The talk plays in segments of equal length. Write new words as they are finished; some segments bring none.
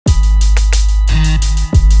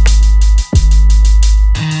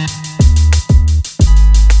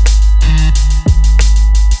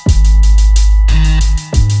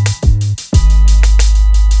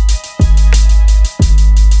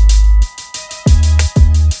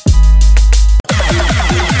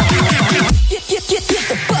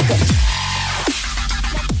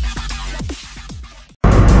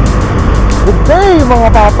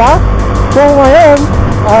So ngayon,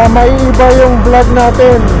 maiiba yung vlog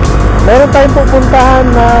natin. Meron tayong pupuntahan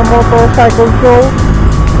na motorcycle show.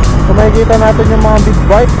 So makikita natin yung mga big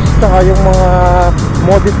bikes saka yung mga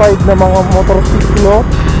modified na mga motorsiklo.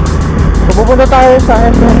 So pupunta tayo sa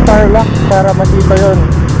SM TARLAC para makita yun.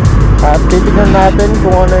 At titignan natin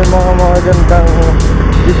kung ano yung mga magandang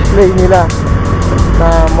display nila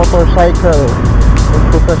na motorcycle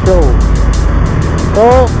dito sa show.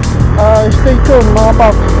 So stay tuned mga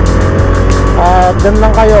paps. Dyan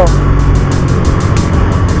lang kayo.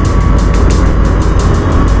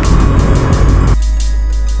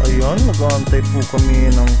 Ayun, nag-aantay po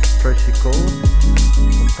kami ng tricycle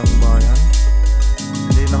puntang bayan.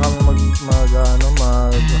 Hindi na kami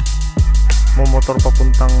motor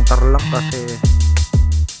papuntang TARLAC kasi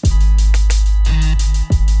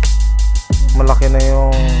malaki na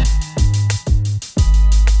yung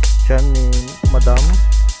tiyan ni madam.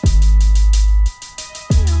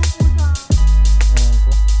 Ayan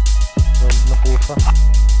po, na pusa.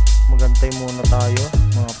 Magantay muna tayo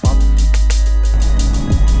mga paps.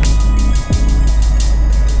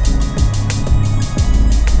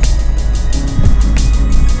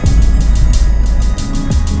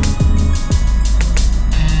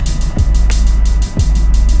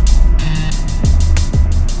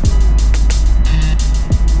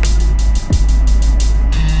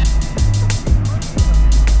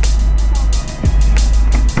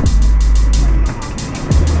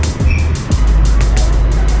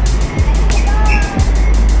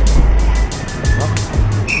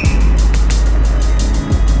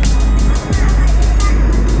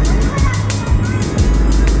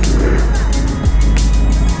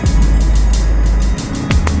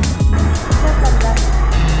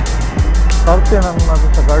 Yan ang nasa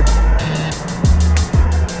sa guard.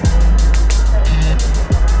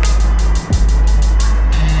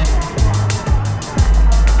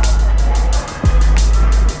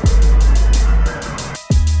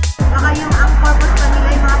 Baka yung ang purpose pa nila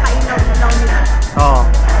yung mga pailaw-ilaw nila. Oo.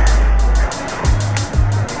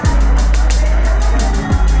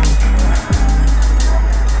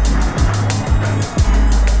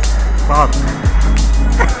 Bakit?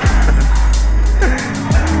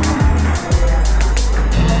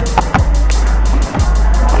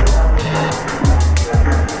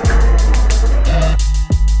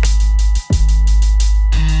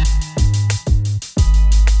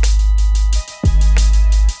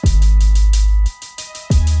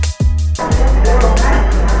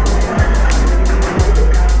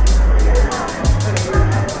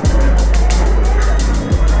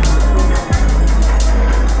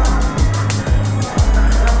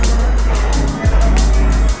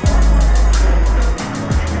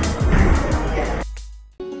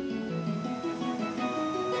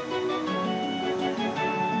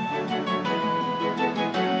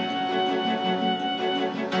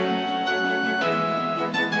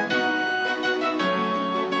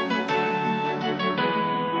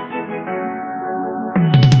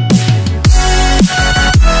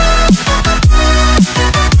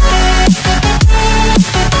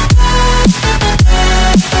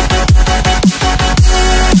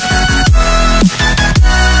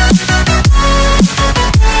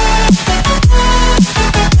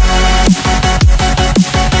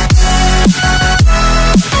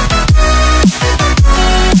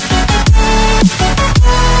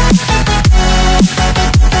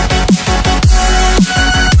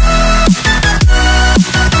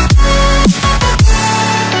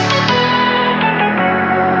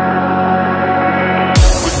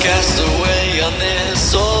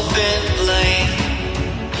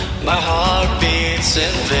 My heart beats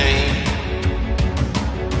in vain,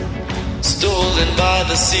 stolen by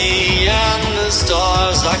the sea and the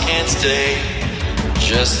stars. I can't stay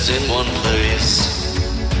just in one place,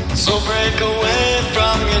 so break away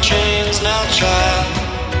from your chains now, child.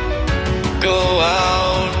 Go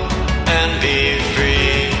out and be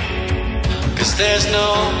free, 'cause there's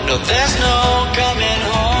no coming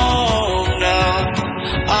home now.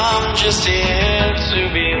 I'm just here to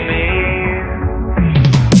be me.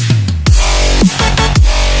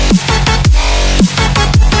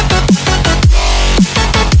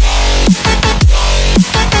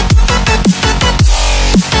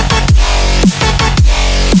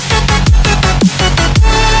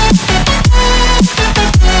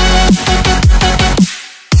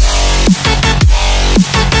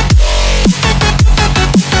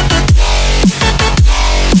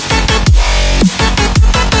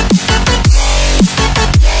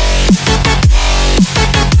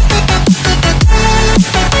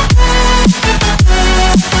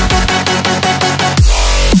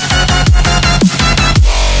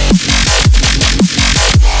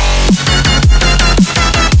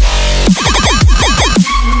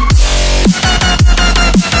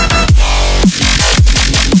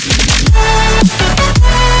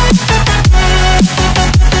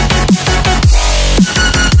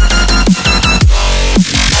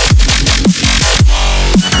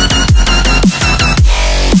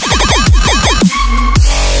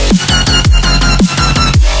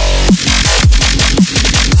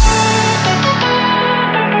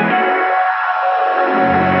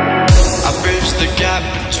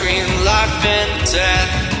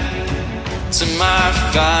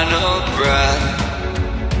 final breath.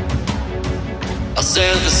 I'll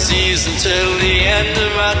sail the seas until the end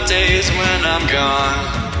of my days. When I'm gone,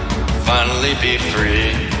 finally be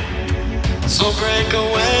free. So break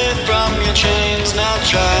away from your chains now,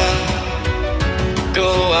 child.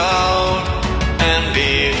 Go out and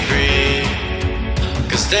be free.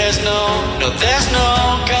 'Cause there's no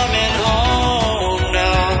coming home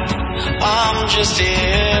now. I'm just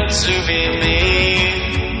here to be me.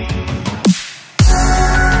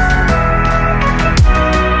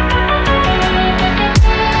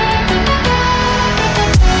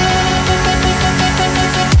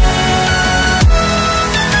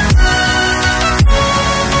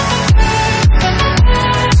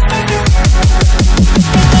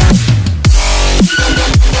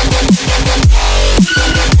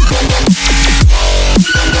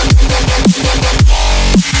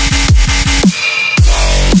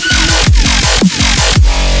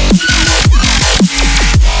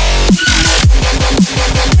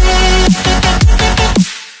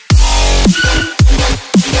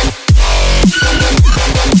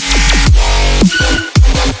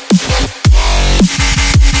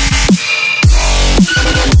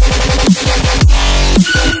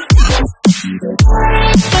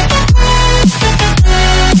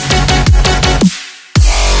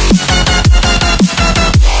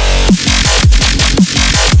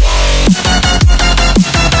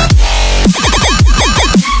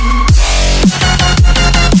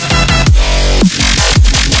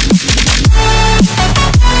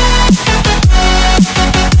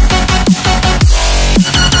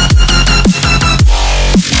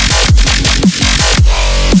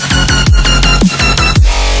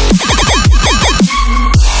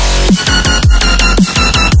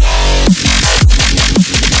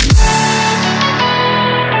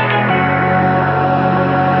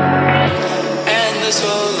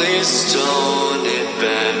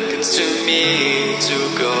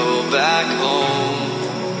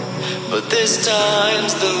 But this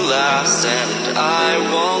time's the last, and I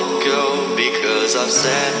won't go, because I've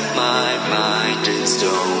set my mind in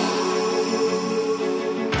stone.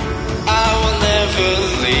 I will never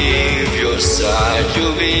leave your side,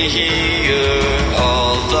 you'll be here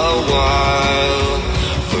all the while.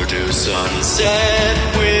 For due sunset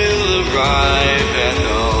will arrive, and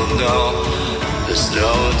oh no, there's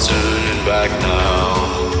no turning back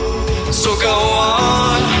now. So go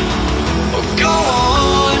on,